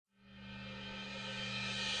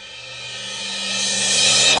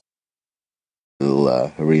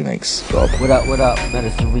remix, Rob. What up,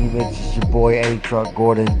 Medicine Remix? It's your boy A-Truck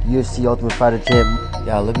Gordon, UFC Ultimate Fighter champ.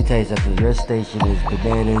 Y'all, let me tell you something. Your station is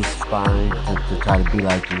bananas, fine to try to be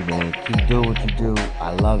like you, man. Keep doing what you do.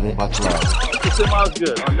 I love it. Much love. It's Miles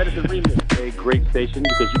Good on Medicine Remix. A great station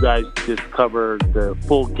because you guys just cover the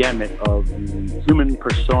full gamut of the human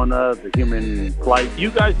persona, the human plight. You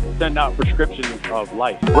guys send out prescriptions of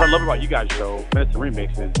life. What I love about you guys' show, Medicine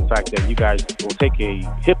Remix, is the fact that you guys will take a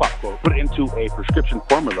hip-hop quote, put it into a prescription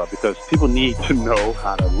formula because people need to know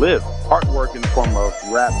how to live. Artwork in the form of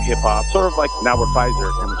rap, hip-hop, sort of like now we're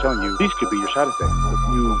Pfizer, and we're telling you these could be your side effects.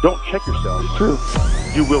 If you don't check yourself, it's true,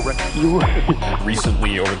 you will wreck you.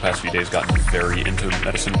 Recently, over the past few days, gotten very into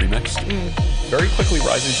Medicine Remix. Very quickly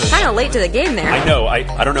rising to... Kind of late to the game there. I know,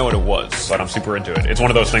 I don't know what it was, but I'm super into it. It's one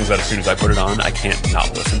of those things that as soon as I put it on, I can't not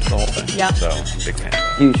listen to the whole thing. Yep. So, big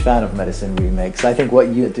fan. Huge fan of Medicine Remix. I think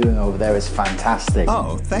what you're doing over there is fantastic.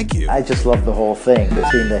 Oh, thank you. I just love the whole thing.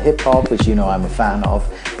 Between the hip hop, which you know I'm a fan of,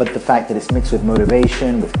 but the fact that it's mixed with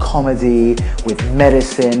motivation, with comedy, with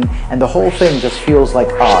medicine, and the whole thing just feels like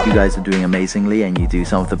art. You guys are doing amazingly, and you do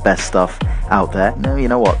some of the best stuff out there. No, you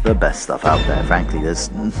know what? The best stuff out there. Frankly, there's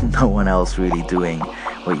no one else really doing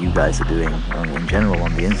what you guys are doing in general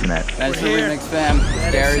on the internet. Medicine Remix fam,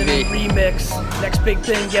 Gary V. Remix, next big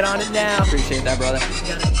thing, get on it now. Appreciate that, brother.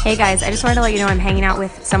 Hey guys, I just wanted to let you know I'm hanging out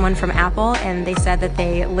with someone from Apple and they said that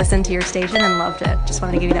they listened to your station and loved it. Just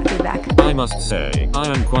wanted to give you that feedback. I must say, I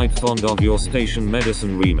am quite fond of your station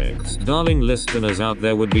Medicine Remix. Darling listeners out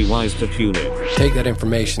there would be wise to tune in. Take that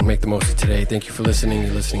information, make the most of today. Thank you for listening.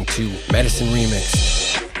 You're listening to Medicine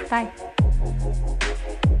Remix. Bye.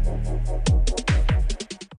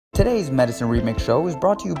 Today's Medicine Remix show is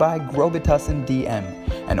brought to you by Robitussin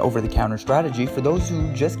DM, an over-the-counter strategy for those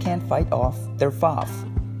who just can't fight off their FOF.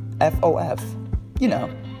 F-O-F. You know,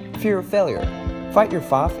 fear of failure. Fight your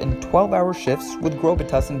FOF in 12-hour shifts with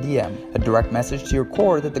Robitussin DM, a direct message to your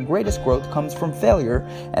core that the greatest growth comes from failure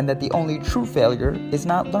and that the only true failure is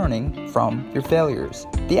not learning from your failures.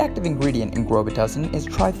 The active ingredient in Robitussin is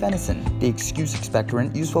trifenicin, the excuse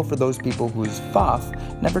expectorant useful for those people whose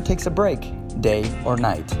FOF never takes a break, day or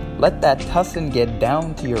night. Let that tussin get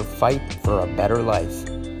down to your fight for a better life.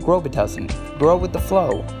 Robitussin, grow with the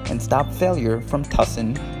flow and stop failure from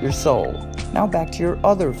tussin your soul. Now back to your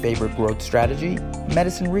other favorite growth strategy,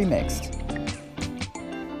 Medicine Remixed.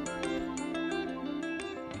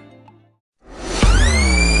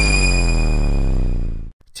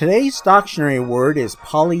 Today's dictionary word is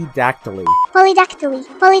polydactyly.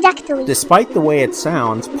 Polydactyly. Despite the way it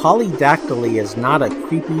sounds, polydactyly is not a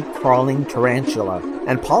creepy crawling tarantula,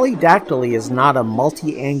 and polydactyly is not a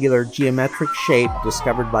multi-angular geometric shape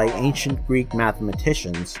discovered by ancient Greek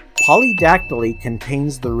mathematicians. Polydactyly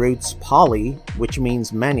contains the roots poly, which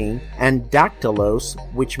means many, and dactylos,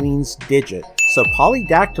 which means digit. So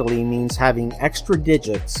polydactyly means having extra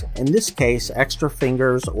digits, in this case extra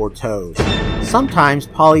fingers or toes. Sometimes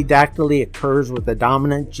polydactyly occurs with a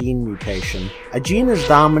dominant gene mutation. A gene is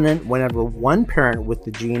dominant whenever one parent with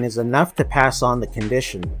the gene is enough to pass on the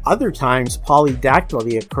condition. Other times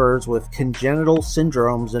polydactyly occurs with congenital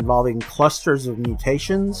syndromes involving clusters of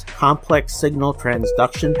mutations, complex signal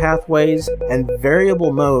transduction pathways, and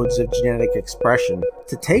variable modes of genetic expression.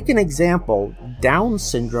 To take an example, Down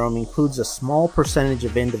syndrome includes a small percentage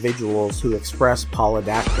of individuals who express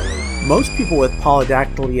polydactyly. Most people with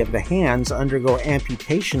polydactyly of the hands undergo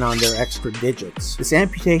amputation on their extra digits. This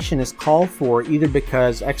amputation is called for either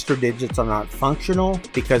because extra digits are not functional,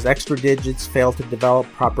 because extra digits fail to develop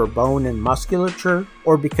proper bone and musculature,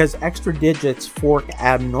 or because extra digits fork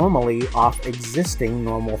abnormally off existing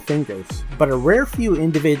normal fingers. But a rare few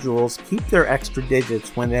individuals keep their extra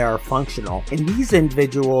digits when they are functional. In these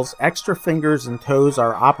individuals, extra fingers and toes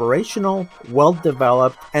are operational,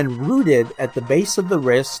 well-developed, and rooted at the base of the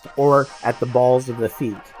wrist or at the balls of the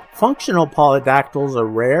feet. Functional polydactyls are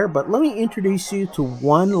rare, but let me introduce you to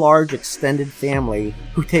one large extended family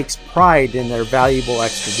who takes pride in their valuable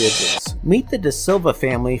extra digits. Meet the Da Silva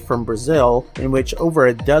family from Brazil, in which over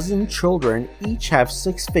a dozen children each have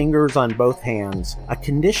 6 fingers on both hands, a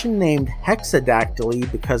condition named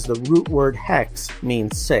hexadactyly because the root word hex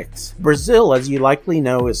means 6. Brazil, as you likely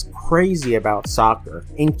know, is crazy about soccer.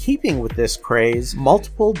 In keeping with this craze,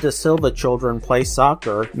 multiple Da Silva children play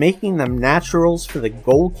soccer, making them naturals for the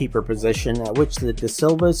goalkeeper position at which the Da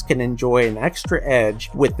Silvas can enjoy an extra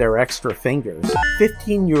edge with their extra fingers.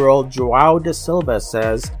 15-year-old Joao Da Silva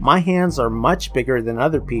says, "My hands hands are much bigger than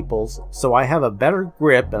other people's, so I have a better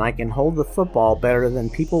grip and I can hold the football better than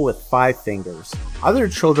people with 5 fingers. Other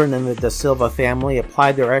children in the Da Silva family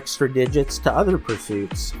apply their extra digits to other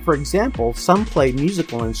pursuits. For example, some play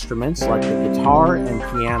musical instruments like the guitar and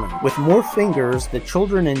piano. With more fingers, the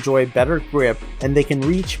children enjoy better grip and they can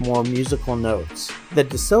reach more musical notes. The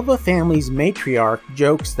Da Silva family's matriarch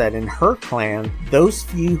jokes that in her clan, those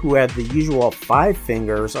few who have the usual 5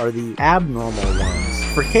 fingers are the abnormal ones.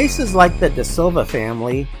 For cases like the Da Silva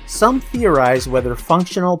family, some theorize whether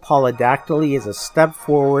functional polydactyly is a step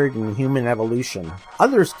forward in human evolution.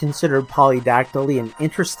 Others consider polydactyly an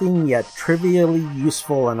interesting yet trivially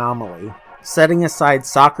useful anomaly. Setting aside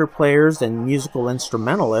soccer players and musical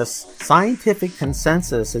instrumentalists, scientific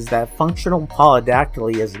consensus is that functional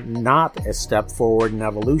polydactyly is not a step forward in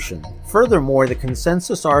evolution. Furthermore, the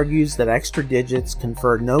consensus argues that extra digits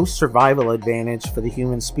confer no survival advantage for the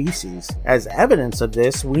human species. As evidence of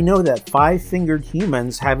this, we know that 5-fingered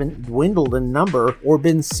humans haven't dwindled in number or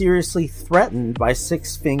been seriously threatened by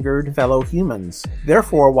 6-fingered fellow humans.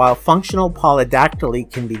 Therefore, while functional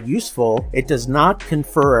polydactyly can be useful, it does not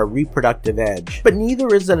confer a reproductive edge. But neither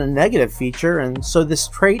is it a negative feature, and so this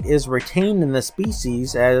trait is retained in the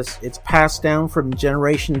species as it's passed down from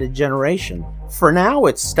generation to generation. For now,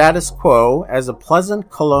 it's status quo as a pleasant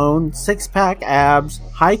cologne, 6-pack abs,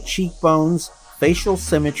 high cheekbones, facial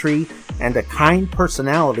symmetry, and a kind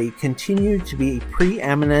personality continue to be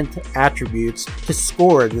preeminent attributes to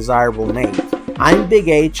score a desirable mate. I'm Big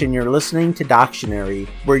H, and you're listening to Doctionary.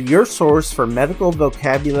 We're your source for medical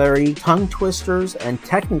vocabulary, tongue twisters, and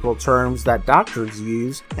technical terms that doctors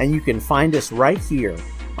use, and you can find us right here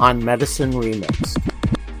on Medicine Remixed.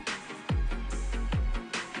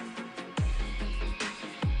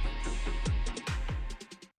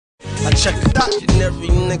 I check the dictionary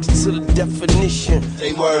next to the definition.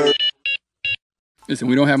 They were. Listen,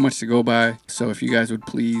 we don't have much to go by, so if you guys would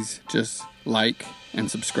please just like and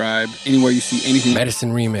subscribe anywhere you see anything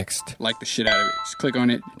Medicine Remixed. Like the shit out of it. Just click on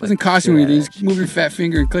it. It doesn't cost you anything. Just move your fat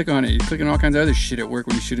finger and click on it. You're clicking all kinds of other shit at work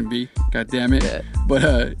when you shouldn't be. God damn it. Yeah.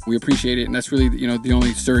 But we appreciate it, and that's really the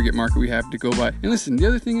only surrogate marker we have to go by. And listen, the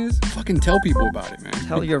other thing is fucking tell people about it, man.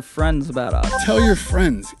 Tell your friends about us. Tell your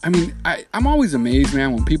friends. I mean, I'm always amazed,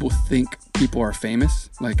 man, when people think people are famous.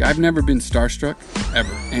 Like, I've never been starstruck,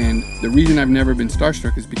 ever. And the reason I've never been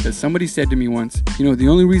starstruck is because somebody said to me once, the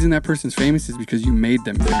only reason that person's famous is because you made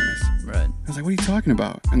them famous. Right. I was like, what are you talking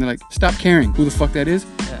about? And they're like, stop caring who the fuck that is.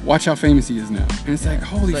 Yeah. Watch how famous he is now. And it's like,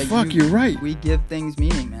 holy fuck, you're right. We give things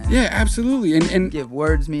meaning, man. Yeah, absolutely. And we give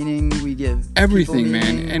words meaning. We give everything,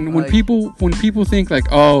 man. And when people think like,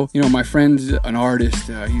 oh, my friend's an artist,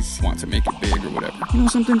 he wants to make it big or whatever.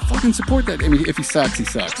 Something, fucking support that. I mean, if he sucks, he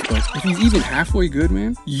sucks. But if he's even halfway good,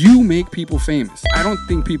 man, you make people famous. I don't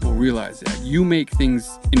think people realize that. You make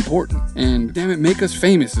things important. And damn it, make us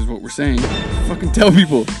famous is what we're saying. Fucking tell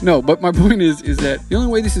people. No, but my point is that the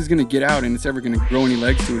only way this is going to get out and it's ever going to grow any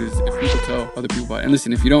legs to it is if people tell other people about it. And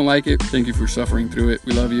listen, if you don't like it, thank you for suffering through it.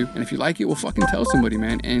 We love you. And if you like it, well, fucking tell somebody,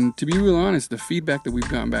 man. And to be real honest, the feedback that we've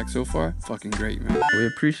gotten back so far, fucking great, man. We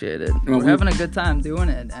appreciate it. We're having a good time doing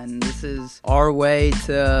it. And this is our way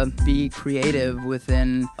to be creative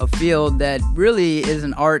within a field that really is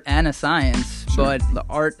an art and a science. Sure. But the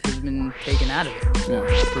art has been taken out of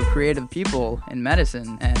it for creative people in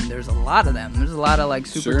medicine. And there's a lot of them. There's a lot of like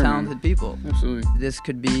super talented people. Absolutely. This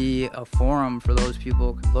could be a forum for those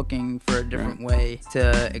people looking for a different way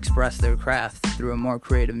to express their craft through a more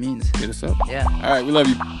creative means. Hit us up. Yeah. All right, we love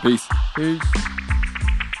you. Peace. Peace.